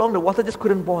so long, the water just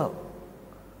couldn't boil.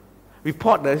 We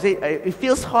poured it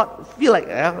feels hot,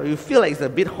 you feel like it's a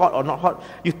bit hot or not hot.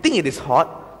 You think it is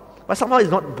hot, but somehow it's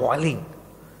not boiling.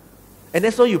 And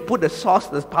then so you put the sauce,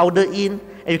 the powder in,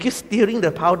 and you keep stirring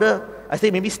the powder. I say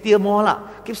maybe stir more.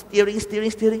 Keep stirring.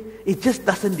 It just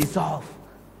doesn't dissolve.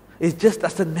 It just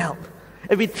doesn't melt.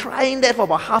 And we're trying that for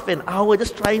about half an hour,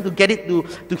 just trying to get it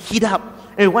to heat up.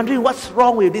 And we're wondering what's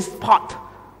wrong with this pot.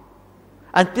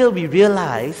 Until we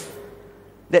realized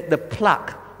that the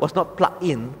plug was not plugged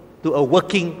in to a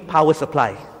working power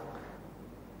supply.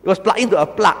 It was plugged into a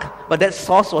plug, but that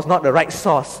sauce was not the right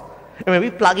sauce. And when we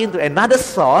plug into another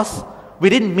sauce,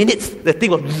 within minutes, the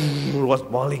thing was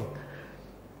boiling.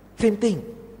 Same thing.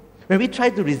 When we try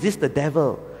to resist the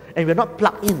devil, and we're not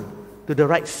plugged in to the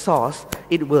right sauce,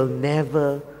 it will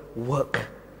never work.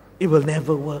 It will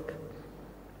never work.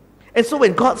 And so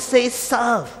when God says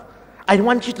serve, I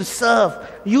want you to serve,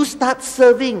 you start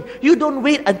serving. You don't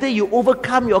wait until you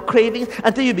overcome your cravings,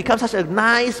 until you become such a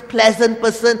nice, pleasant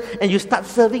person and you start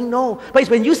serving. No. But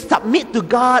it's when you submit to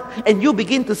God and you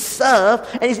begin to serve,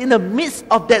 and it's in the midst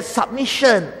of that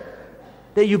submission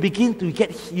that you begin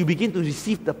to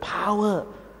receive the power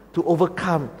to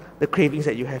overcome the cravings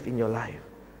that you have in your life.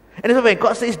 And so when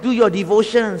God says, do your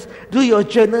devotions, do your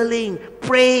journaling,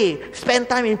 pray, spend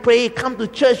time in prayer, come to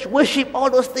church, worship, all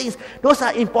those things, those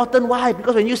are important. Why?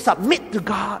 Because when you submit to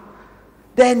God,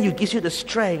 then it gives you the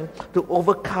strength to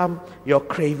overcome your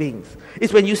cravings.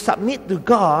 It's when you submit to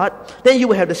God, then you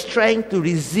will have the strength to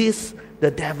resist the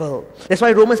devil. That's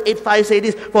why Romans 8:5 says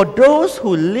this, for those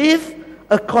who live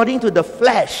according to the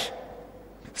flesh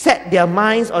set their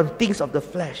minds on things of the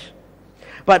flesh.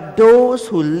 But those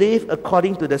who live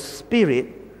according to the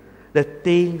Spirit, the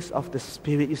things of the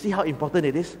Spirit. You see how important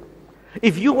it is?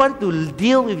 If you want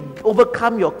to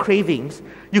overcome your cravings,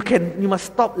 you must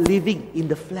stop living in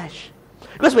the flesh.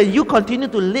 Because when you continue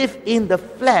to live in the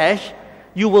flesh,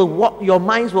 your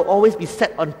minds will always be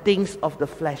set on things of the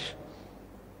flesh.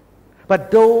 But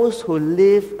those who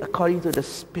live according to the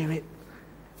Spirit,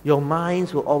 your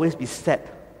minds will always be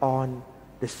set on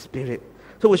the Spirit.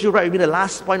 So would you write with me, the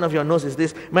last point of your notes is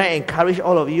this. May I encourage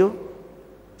all of you?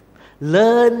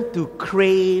 Learn to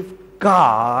crave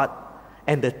God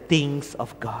and the things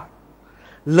of God.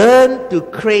 Learn to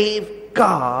crave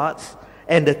God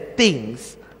and the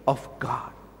things of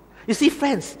God. You see,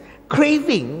 friends,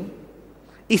 craving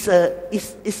is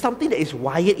something that is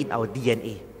wired in our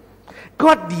DNA.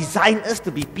 God designed us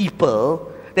to be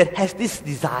people that has this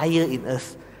desire in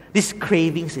us, these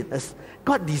cravings in us.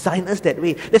 God designed us that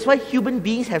way. That's why human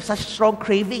beings have such strong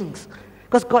cravings,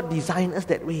 because God designed us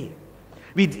that way.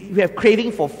 We have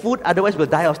craving for food, otherwise we'll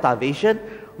die of starvation.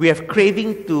 We have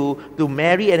craving to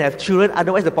marry and have children,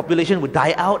 otherwise the population would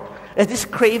die out. There's this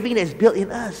craving that's built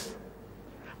in us.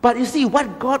 But you see,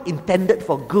 what God intended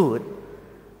for good,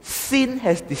 sin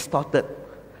has distorted.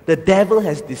 The devil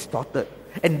has distorted.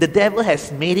 And the devil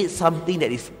has made it something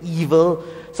that is evil,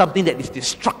 something that is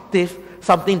destructive,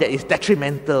 something that is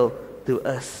detrimental to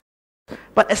us.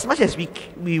 But as much as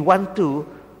we want to,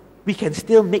 we can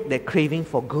still make that craving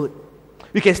for good.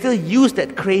 We can still use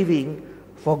that craving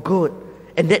for good.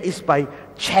 And that is by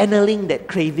channeling that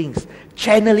cravings,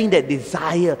 channeling that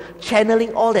desire,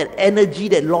 channeling all that energy,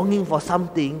 that longing for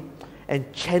something,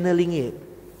 and channeling it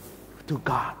to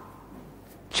God.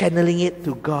 Channeling it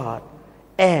to God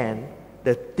and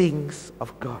the things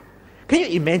of God. Can you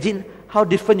imagine how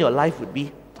different your life would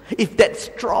be if that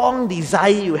strong desire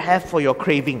you have for your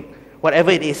craving,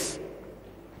 whatever it is,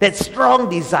 that strong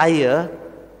desire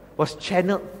was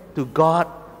channeled to God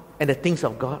and the things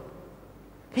of God?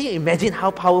 Can you imagine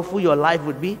how powerful your life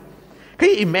would be? Can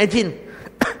you imagine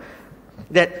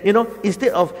that,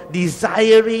 instead of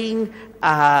desiring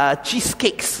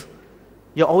cheesecakes,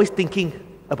 you're always thinking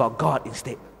about God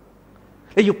instead?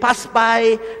 That you pass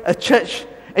by a church,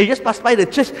 and you just pass by the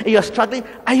church and you're struggling.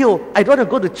 I don't want to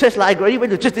go to church. I already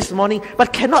went to church this morning,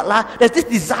 but cannot. There's this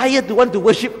desire to want to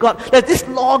worship God. There's this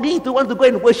longing to want to go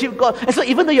and worship God. And so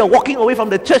even though you're walking away from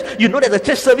the church, you know that the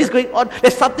church service is going on.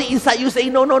 There's something inside you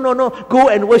saying, no. Go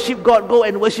and worship God. Go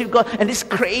and worship God. And this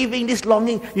craving, this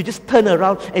longing, you just turn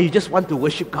around and you just want to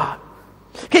worship God.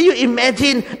 Can you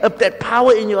imagine that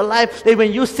power in your life that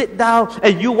when you sit down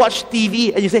and you watch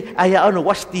TV and you say, I want to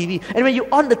watch TV. And when you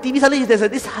on the TV, suddenly there's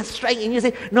this strength in you. You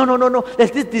say, no.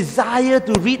 There's this desire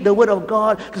to read the Word of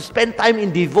God, to spend time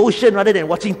in devotion rather than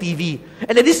watching TV.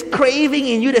 And there's this craving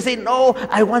in you that say, no,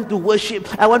 I want to worship.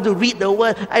 I want to read the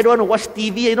Word. I don't want to watch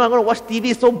TV. I'm going to watch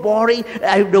TV. It's so boring.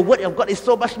 The Word of God is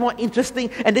so much more interesting.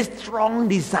 And this strong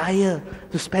desire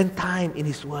to spend time in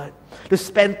His Word, to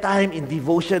spend time in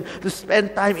devotion, to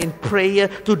spend time in prayer,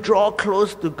 to draw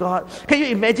close to God. Can you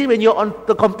imagine when you're on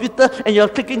the computer and you're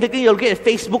clicking, you're looking at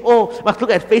Facebook, must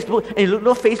look at Facebook, and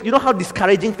you know how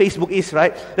discouraging Facebook is,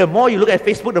 right? The more you look at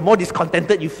Facebook, the more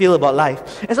discontented you feel about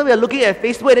life. And so we are looking at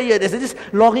Facebook, and there's this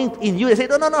longing in you that say,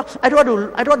 no, I don't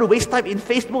want to waste time in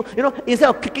Facebook. Instead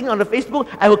of clicking on the Facebook,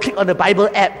 I will click on the Bible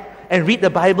app and read the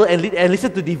Bible and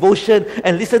listen to devotion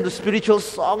and listen to spiritual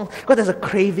songs, because there's a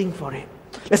craving for it.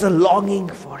 There's a longing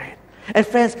for it. And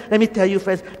friends, let me tell you,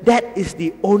 friends, that is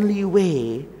the only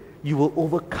way you will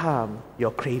overcome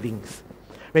your cravings.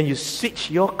 When you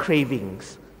switch your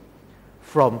cravings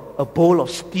from a bowl of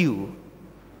stew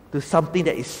to something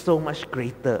that is so much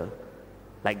greater,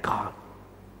 like God.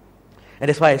 And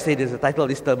that's why I say the title of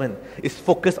this sermon is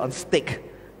focus on steak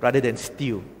rather than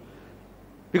stew.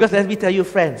 Because let me tell you,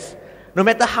 friends, no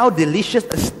matter how delicious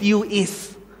a stew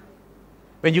is,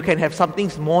 when you can have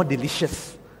something more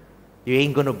delicious, you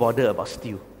ain't going to bother about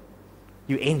stew.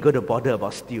 You ain't going to bother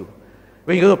about stew.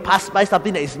 When you're going to pass by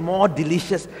something that is more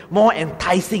delicious, more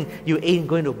enticing, you ain't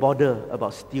going to bother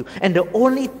about stew. And the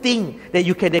only thing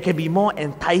that can be more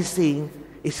enticing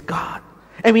is God.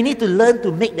 And we need to learn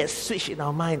to make that switch in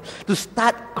our mind, to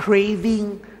start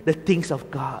craving the things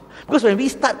of God. Because when we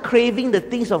start craving the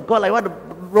things of God, like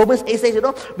what Romans 8 says,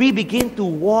 we begin to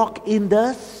walk in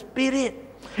the Spirit.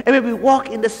 And when we walk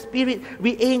in the Spirit,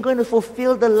 we ain't going to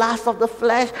fulfill the lust of the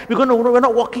flesh. We're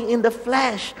not walking in the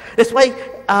flesh. That's why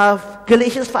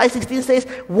Galatians 5:16 says,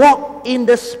 walk in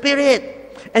the Spirit,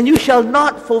 and you shall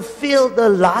not fulfill the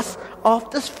lust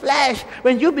of this flesh.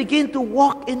 When you begin to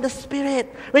walk in the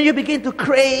Spirit, when you begin to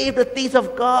crave the things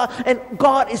of God, and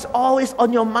God is always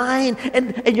on your mind,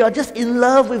 and you're just in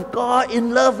love with God,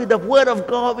 in love with the Word of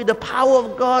God, with the power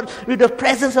of God, with the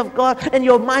presence of God, and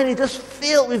your mind is just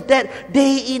filled with that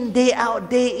day in, day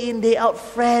out,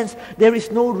 friends, there is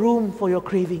no room for your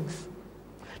cravings.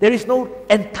 There is no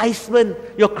enticement.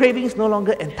 Your cravings no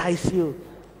longer entice you,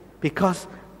 because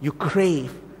you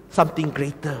crave something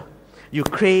greater. You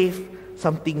crave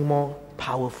something more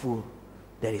powerful,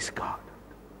 that is God.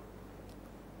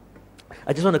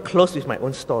 I just want to close with my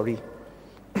own story.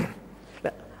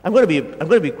 I'm going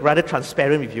to be rather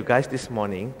transparent with you guys this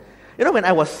morning. When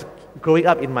I was growing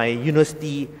up in my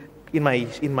university, in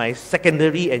my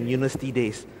secondary and university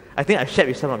days, I think I've shared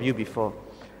with some of you before.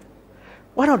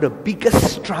 One of the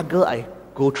biggest struggle I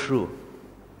go through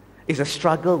is a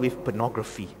struggle with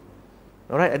pornography.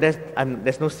 All right, and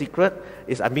there's no secret.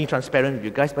 I'm being transparent with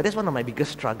you guys, but that's one of my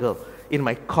biggest struggles in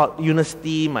my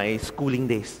university, my schooling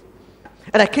days.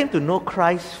 And I came to know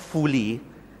Christ fully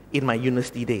in my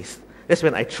university days. That's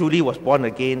when I truly was born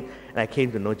again, and I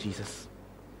came to know Jesus.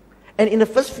 And in the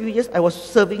first few years, I was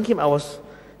serving Him. I was,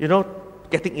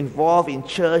 getting involved in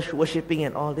church, worshiping,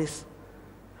 and all this.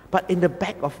 But in the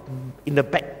back of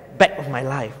my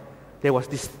life, there was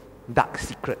this dark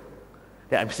secret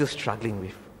that I'm still struggling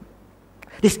with.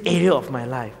 This area of my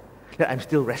life that I'm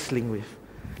still wrestling with,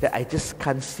 that I just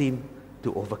can't seem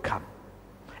to overcome.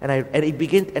 And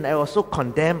I was so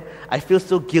condemned. I feel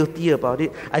so guilty about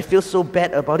it. I feel so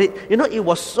bad about it. It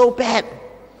was so bad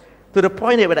to the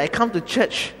point that when I come to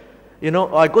church,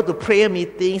 or I go to prayer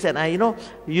meetings, and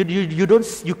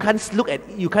you can't look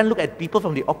at people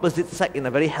from the opposite side in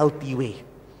a very healthy way.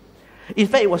 In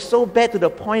fact, it was so bad to the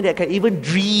point that I can even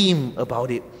dream about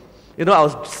it. And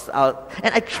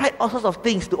I tried all sorts of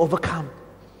things to overcome.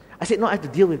 I said, no, I have to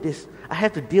deal with this. I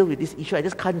have to deal with this issue. I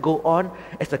just can't go on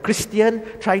as a Christian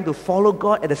trying to follow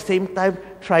God at the same time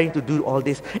trying to do all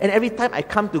this. And every time I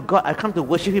come to God, I come to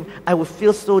worship Him, I would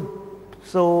feel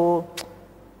so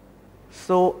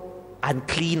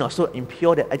unclean or so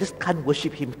impure that I just can't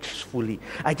worship Him fully.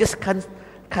 I just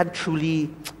can't truly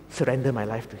surrender my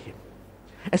life to Him.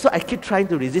 And so I keep trying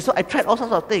to resist. So I tried all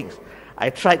sorts of things. I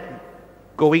tried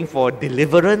going for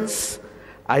deliverance.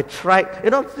 I tried,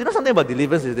 something about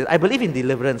deliverance is this. I believe in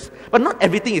deliverance, but not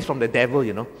everything is from the devil,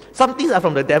 Some things are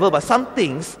from the devil, but some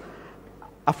things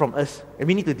are from us, and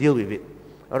we need to deal with it.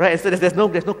 All right, so there's no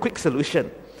quick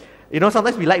solution.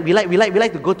 Sometimes we like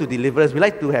to go to deliverance. We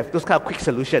like to have those kind of quick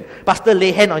solution. Pastor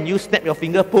lay hand on you, snap your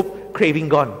finger, poof, craving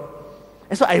gone.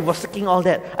 And so I was seeking all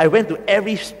that. I went to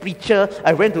every preacher,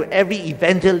 I went to every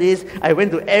evangelist, I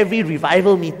went to every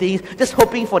revival meetings, just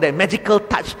hoping for that magical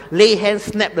touch. Lay hands,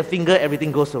 snap the finger,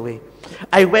 everything goes away.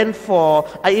 I even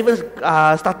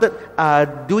started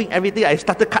doing everything. I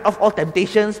started cut off all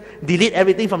temptations, delete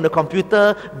everything from the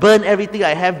computer, burn everything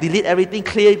I have, delete everything,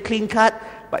 clean cut.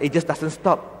 But it just doesn't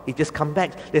stop. It just comes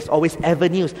back. There's always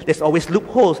avenues. There's always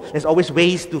loopholes. There's always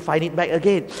ways to find it back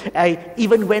again. I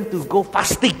even went to go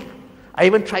fasting. I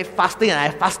even tried fasting, and I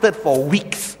fasted for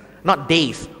weeks. Not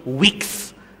days,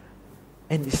 weeks.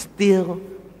 And it still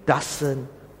doesn't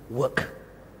work.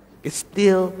 It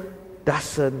still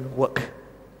doesn't work.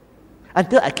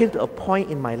 Until I came to a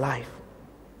point in my life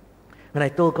when I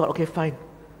told God, okay, fine,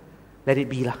 let it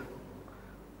be lah.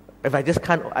 If I just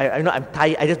can't, I know I'm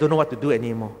tired, I just don't know what to do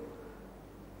anymore.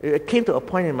 It came to a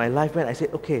point in my life when I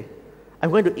said, okay, I'm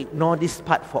going to ignore this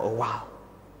part for a while.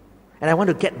 And I want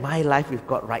to get my life with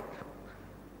God right.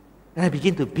 And I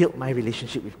begin to build my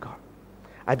relationship with God.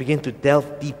 I begin to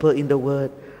delve deeper in the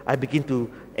Word. I begin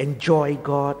to enjoy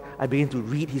God. I begin to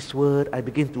read His Word. I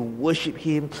begin to worship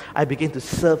Him. I begin to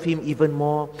serve Him even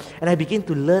more. And I begin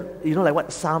to learn, like what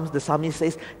the psalmist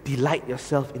says, delight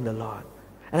yourself in the Lord.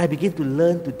 And I begin to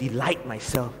learn to delight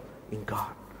myself in God.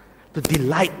 To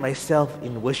delight myself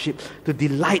in worship. To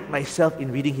delight myself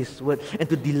in reading His Word. And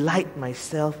to delight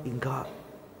myself in God.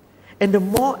 And the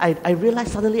more I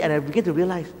realize suddenly, and I begin to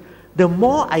realize, the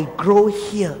more I grow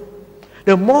here,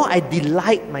 the more I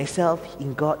delight myself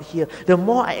in God here, the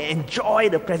more I enjoy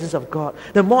the presence of God,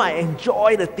 the more I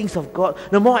enjoy the things of God,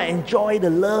 the more I enjoy the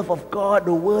love of God,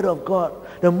 the Word of God,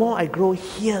 the more I grow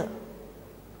here,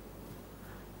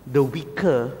 the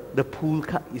weaker the pull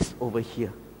is over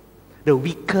here. The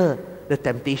weaker the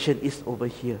temptation is over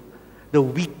here. The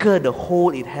weaker the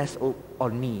hold it has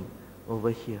on me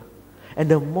over here.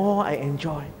 And the more I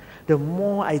enjoy, the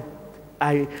more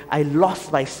I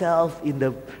lost myself in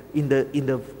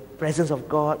the presence of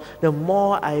God, the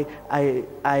more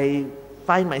I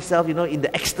find myself, in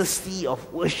the ecstasy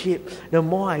of worship, the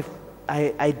more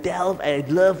I delve and I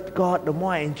love God, the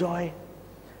more I enjoy,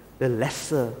 the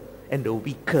lesser and the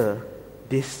weaker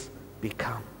this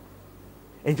become.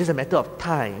 And it's just a matter of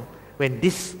time when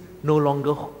this no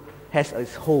longer has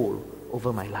its hold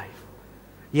over my life.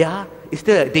 Yeah, it's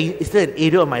still an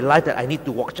area of my life that I need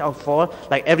to watch out for.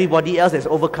 Like everybody else that's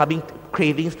overcoming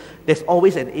cravings, there's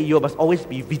always you must always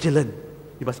be vigilant.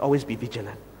 You must always be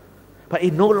vigilant. But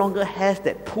it no longer has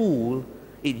that pull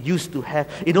it used to have.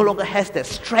 It no longer has that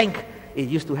strength it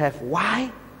used to have.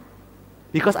 Why?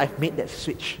 Because I've made that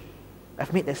switch.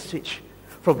 I've made that switch.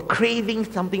 From craving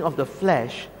something of the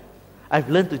flesh, I've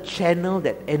learned to channel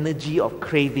that energy of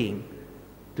craving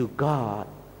to God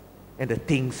and the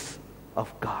things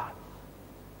of God.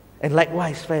 And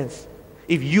likewise, friends,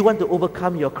 if you want to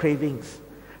overcome your cravings,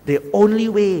 the only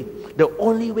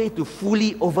way to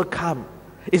fully overcome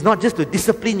is not just to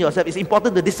discipline yourself. It's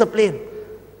important to discipline,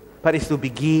 but it's to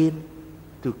begin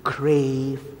to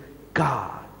crave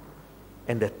God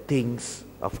and the things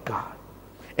of God.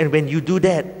 And when you do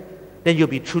that, then you'll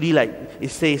be truly, like it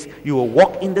says, you will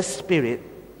walk in the Spirit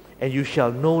and you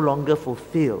shall no longer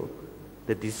fulfill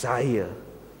the desire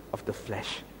of the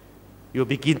flesh. You'll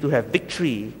begin to have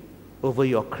victory over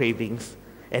your cravings,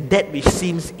 and that which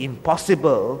seems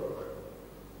impossible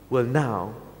will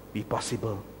now be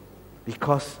possible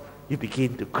because you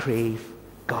begin to crave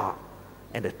God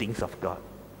and the things of God.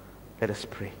 Let us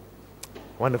pray.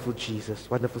 Wonderful Jesus,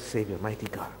 wonderful Savior, mighty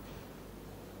God.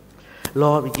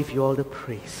 Lord, we give you all the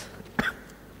praise,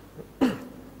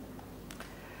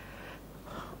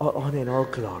 all honor and all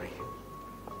glory.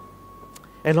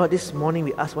 And Lord, this morning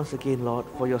we ask once again, Lord,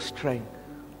 for your strength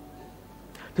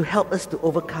to help us to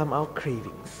overcome our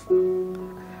cravings.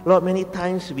 Lord, many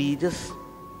times we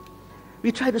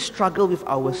try to struggle with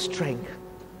our strength,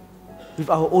 with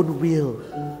our own will,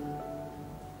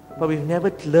 but we've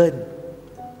never learned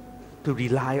to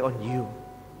rely on you.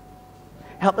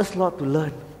 Help us, Lord, to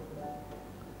learn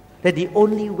that the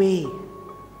only way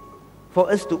for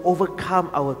us to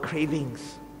overcome our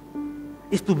cravings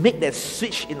is to make that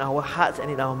switch in our hearts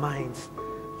and in our minds.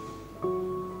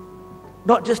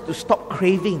 Not just to stop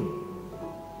craving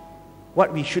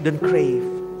what we shouldn't crave,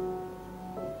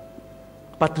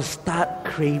 but to start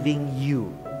craving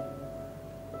you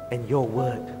and your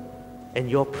word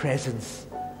and your presence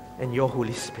and your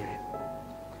Holy Spirit.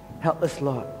 Help us,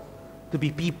 Lord, to be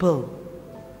people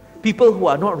who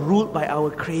are not ruled by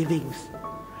our cravings,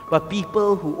 but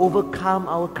people who overcome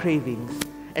our cravings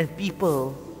and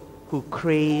people who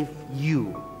crave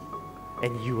you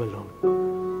and you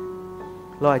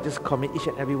alone. Lord, I just commit each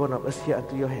and every one of us here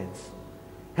unto your hands.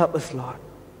 Help us, Lord,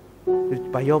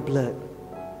 by your blood,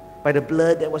 by the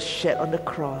blood that was shed on the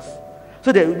cross,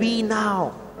 so that we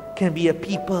now can be a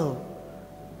people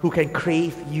who can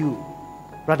crave you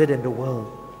rather than the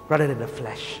world, rather than the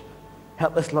flesh.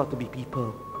 Help us, Lord, to be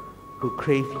people who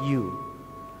crave you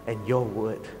and your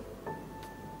word.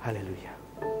 Hallelujah.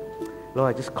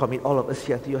 Lord, I just commit all of us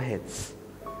here to your hands.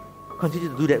 Continue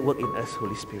to do that work in us,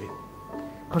 Holy Spirit.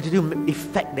 Continue to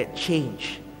effect that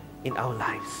change in our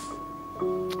lives.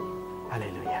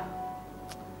 Hallelujah.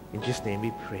 In Jesus' name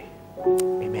we pray.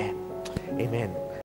 Amen. Amen.